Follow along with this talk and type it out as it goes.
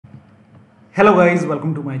Hello guys,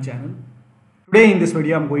 welcome to my channel. Today in this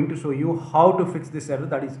video I'm going to show you how to fix this error,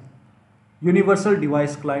 that is universal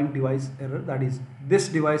device client device error. That is, this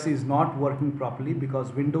device is not working properly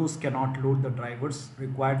because Windows cannot load the drivers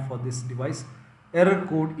required for this device. Error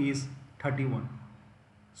code is 31.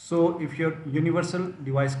 So if your universal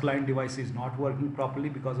device client device is not working properly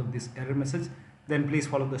because of this error message, then please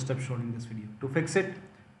follow the steps shown in this video. To fix it,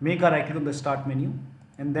 make a right click on the start menu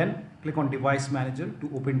and then click on device manager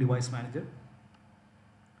to open device manager.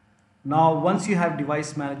 Now once you have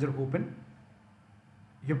device manager open,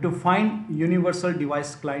 you have to find universal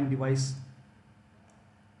device client device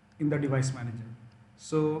in the device manager.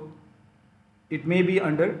 So it may be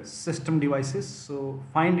under system devices, so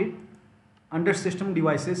find it under system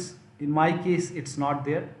devices. In my case it's not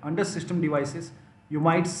there. Under system devices you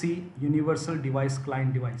might see universal device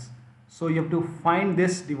client device, so you have to find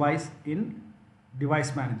this device in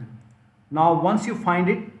device manager. Now once you find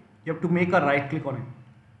it, you have to make a right click on it.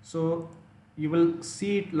 So you will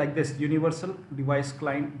see it like this, universal device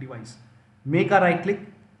client device. Make a right click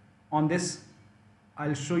on this.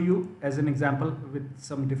 I'll show you as an example with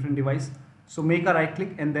some different device. So make a right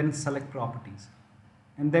click and then select properties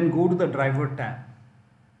and then go to the driver tab.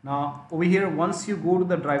 Now over here, once you go to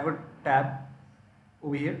the driver tab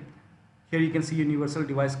over here you can see universal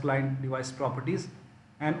device client device properties,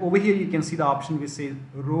 and over here you can see the option which says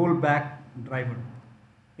rollback driver.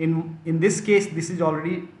 In this case this is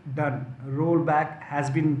already done, rollback has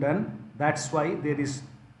been done, that's why there is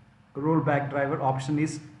rollback driver option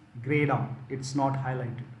is grayed out, it's not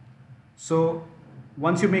highlighted. So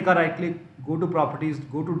once you make a right click, go to properties,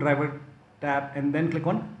 go to driver tab and then click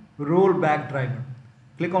on rollback driver.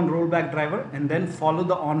 Click on rollback driver and then follow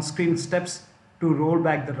the on-screen steps to roll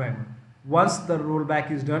back the driver. Once the rollback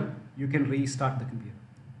is done, you can restart the computer.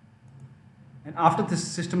 And after this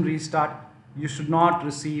system restart, you should not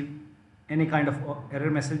receive any kind of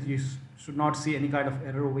error message. You should not see any kind of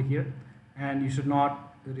error over here, and you should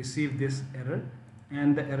not receive this error,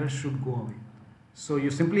 and the error should go away. So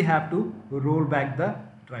you simply have to roll back the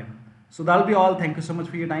driver. So that'll be all. Thank you so much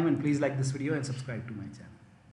for your time, and please like this video and subscribe to my channel.